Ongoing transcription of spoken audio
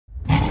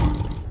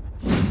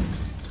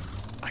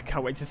I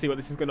can't wait to see what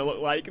this is going to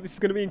look like. This is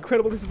going to be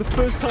incredible. This is the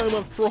first time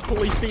I've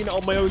properly seen it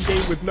on my own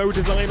game with no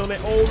design on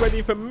it, all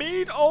ready for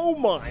meat. Oh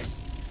my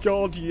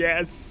god,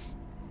 yes.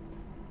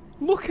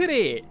 Look at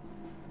it.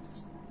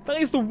 That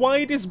is the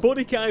widest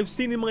body kit I've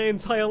seen in my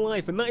entire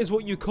life, and that is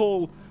what you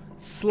call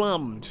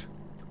slammed.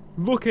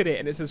 Look at it,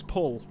 and it says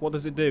pull. What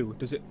does it do?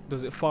 Does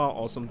it fart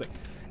or something?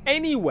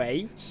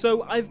 Anyway,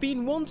 so I've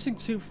been wanting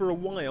to for a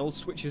while,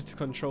 switches to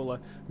controller,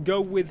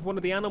 go with one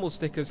of the animal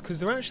stickers, because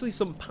there are actually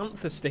some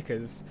panther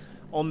stickers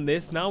on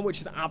this now,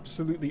 which is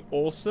absolutely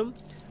awesome.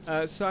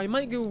 So I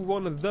might go with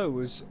one of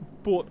those,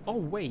 but, oh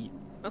wait,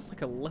 that's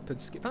like a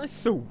leopard skin. That is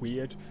so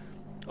weird.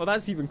 Oh,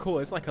 that's even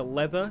cooler. It's like a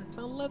leather. Is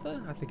that a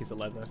leather? I think it's a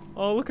leather.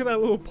 Oh, look at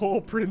that little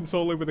paw prints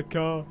all over the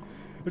car.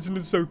 Isn't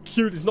it so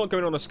cute? It's not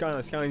going on a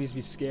Skyline. Skyline needs to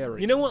be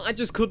scary. You know what? I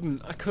just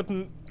couldn't. I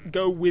couldn't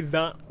go with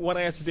that. What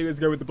I had to do is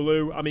go with the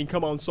blue. I mean,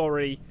 come on,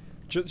 sorry.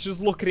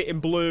 Just look at it in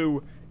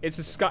blue. It's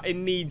a sky. It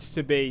needs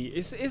to be.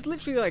 It's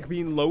literally like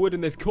being lowered,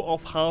 and they've cut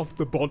off half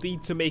the body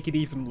to make it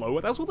even lower.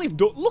 That's what they've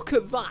done. Look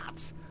at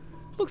that.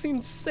 Looks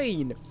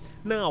insane.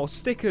 Now,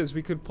 stickers.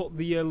 We could put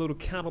the little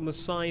cat on the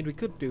side. We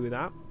could do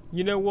that.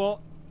 You know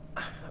what?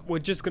 We're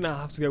just going to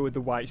have to go with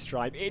the white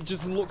stripe. It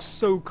just looks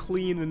so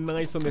clean and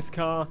nice on this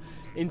car.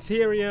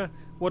 Interior,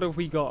 what have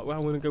we got? Well,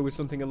 I'm going to go with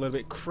something a little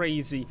bit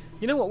crazy.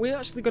 You know what? We're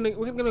going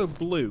to go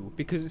blue,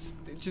 because it's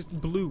just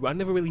blue. I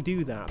never really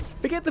do that.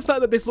 Forget the fact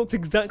that this looks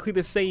exactly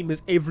the same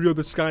as every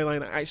other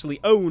Skyline I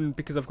actually own,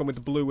 because I've gone with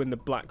the blue and the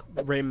black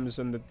rims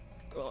and the...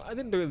 Well, I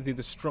didn't really do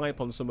the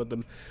stripe on some of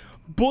them.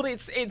 But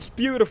it's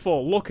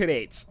beautiful. Look at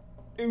it.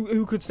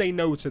 Who could say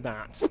no to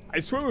that?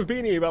 I swear we've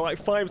been here about like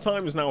 5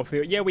 times now,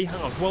 Theo. Yeah, we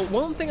have. Well,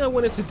 one thing I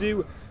wanted to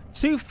do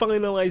to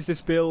finalize this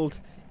build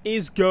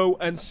is go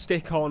and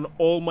stick on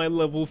all my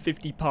level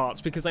 50 parts,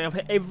 because I have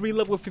every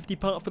level 50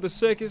 part for the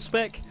circuit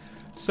spec.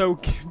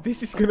 So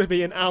this is going to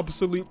be an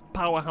absolute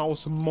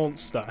powerhouse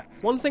monster.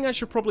 One thing I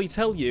should probably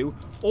tell you,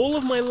 all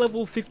of my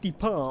level 50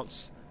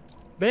 parts,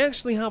 they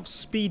actually have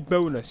speed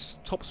bonus,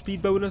 top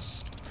speed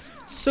bonus.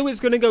 So it's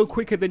going to go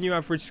quicker than your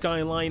average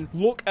Skyline.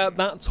 Look at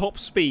that top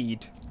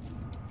speed.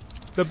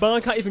 The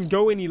bar can't even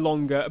go any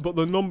longer, but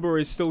the number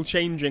is still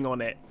changing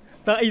on it.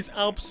 That is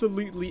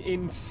absolutely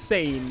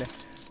insane.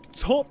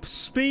 Top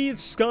speed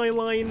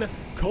Skyline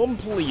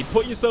complete.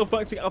 Put yourself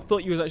back to... I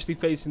thought you was actually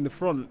facing the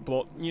front,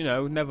 but, you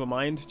know, never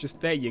mind.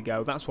 Just there you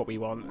go. That's what we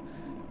want.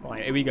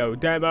 Right, here we go.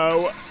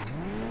 Demo.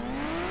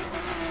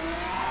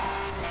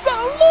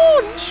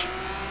 That launch!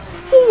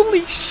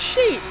 Holy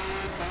shit!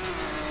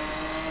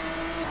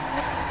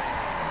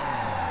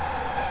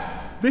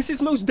 This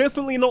is most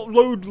definitely not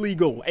road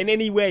legal in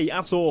any way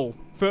at all.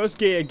 First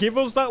gear, give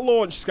us that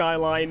launch,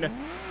 Skyline.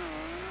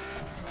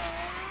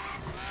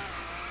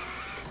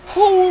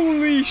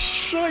 Holy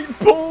shit,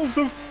 balls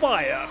of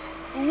fire.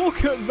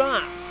 Look at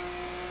that.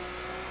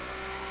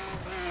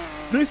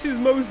 This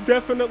is most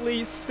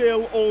definitely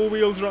still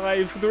all-wheel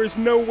drive. There is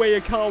no way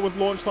a car would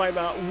launch like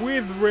that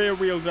with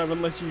rear-wheel drive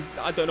unless you,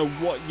 I don't know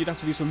what, you'd have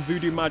to do some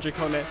voodoo magic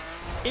on it.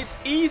 It's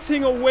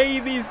eating away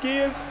these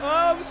gears.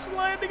 I'm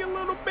sliding a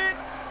little bit.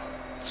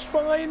 It's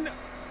fine.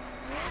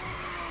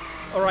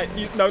 Alright,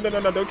 no,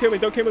 don't kill me,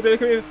 don't kill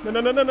me.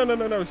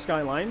 No,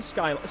 Skyline.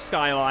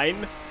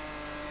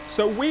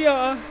 So we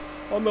are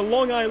on the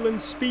Long Island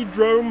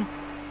Speedrome.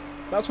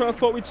 That's where I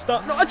thought we'd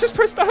start. No, I just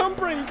pressed the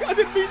handbrake. I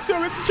didn't mean to. I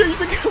meant to change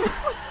the camera.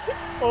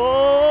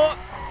 Oh.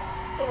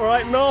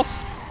 Alright,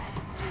 Nos.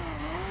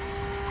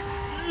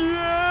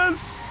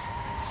 Yes.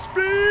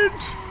 Speed.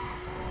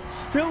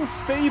 Still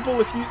stable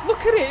if you...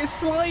 Look at it. It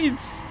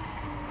slides.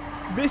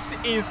 This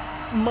is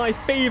my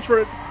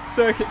favorite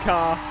circuit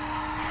car.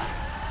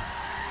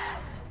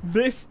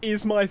 This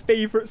is my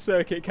favorite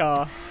circuit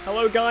car.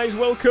 Hello guys,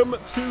 welcome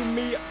to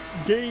me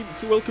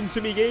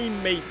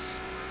game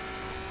mates.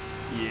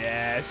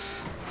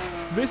 Yes.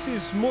 This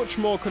is much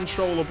more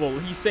controllable.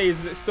 He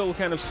says it still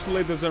kind of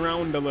slithers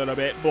around a little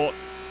bit, but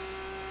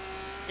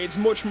it's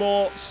much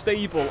more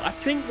stable. I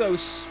think though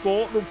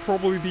Sport will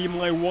probably be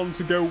my one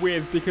to go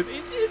with, because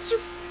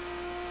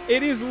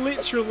it is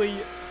literally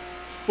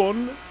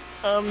fun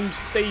and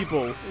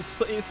stable.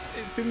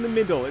 It's in the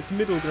middle. It's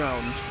middle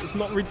ground. It's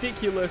not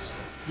ridiculous.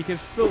 You can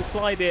still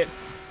slide it.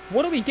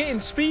 What are we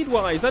getting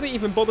speed-wise? I didn't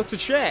even bother to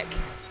check.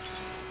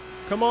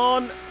 Come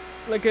on.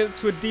 Let's get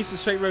to a decent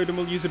straight road and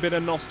we'll use a bit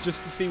of NOS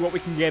just to see what we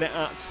can get it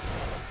at.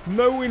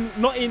 No,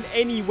 not in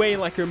any way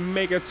like a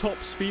mega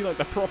top speed, like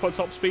the proper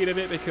top speed of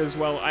it, because,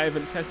 well, I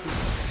haven't tested.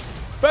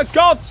 For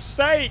God's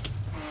sake!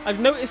 I've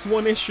noticed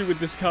one issue with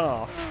this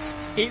car.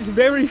 It's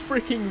very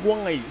freaking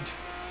wide.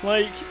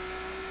 Like...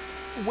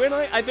 when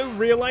I don't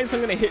realise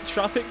I'm going to hit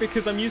traffic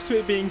because I'm used to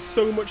it being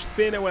so much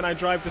thinner when I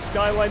drive the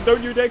Skyline.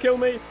 Don't you dare kill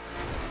me!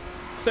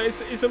 So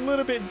it's a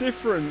little bit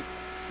different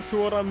to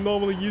what I'm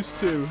normally used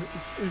to.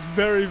 It's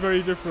very,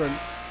 very different.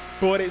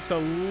 But it's a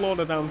lot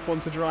of damn fun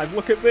to drive.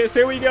 Look at this.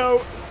 Here we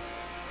go.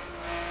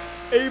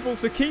 Able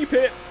to keep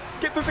it.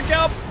 Get to the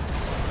gap.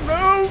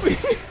 No!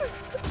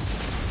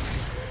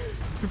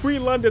 If we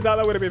landed that,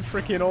 that would have been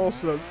freaking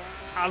awesome.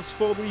 As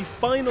for the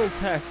final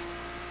test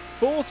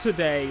for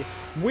today,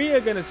 we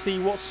are going to see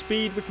what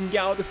speed we can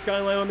get out of the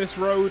Skyline on this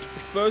road.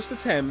 First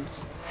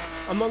attempt.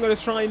 I'm not going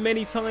to try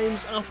many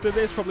times after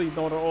this, probably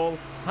not at all.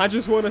 I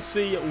just want to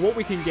see what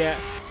we can get.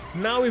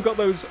 Now we've got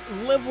those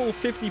level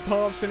 50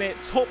 parts in it,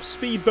 top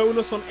speed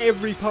bonus on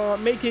every part,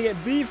 making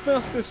it the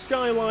fastest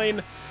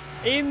Skyline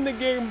in the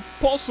game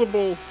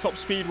possible, top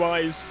speed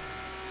wise.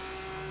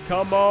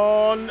 Come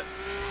on.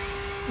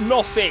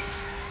 Nos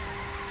it.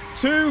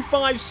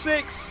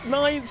 256,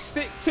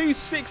 96,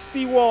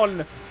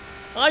 261.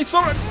 I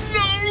saw it.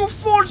 No,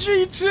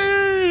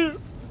 4GT.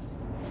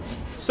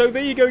 So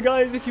there you go,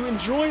 guys. If you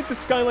enjoyed the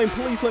Skyline,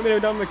 please let me know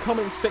down in the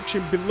comments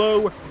section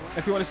below.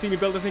 If you want to see me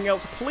build anything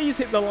else, please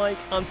hit the like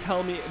and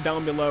tell me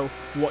down below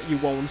what you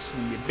want to see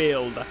me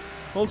build.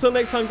 Well, until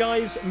next time,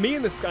 guys, me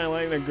and the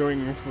Skyline are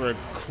going for a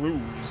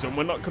cruise, and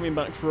we're not coming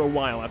back for a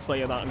while. I'll tell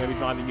you that. I'm going to be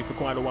driving you for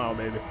quite a while,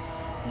 baby.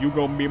 You're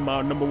going to be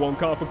my #1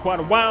 car for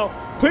quite a while.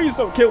 Please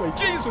don't kill me.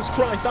 Jesus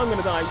Christ, I'm going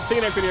to die. See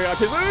you next video, guys.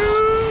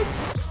 Peace.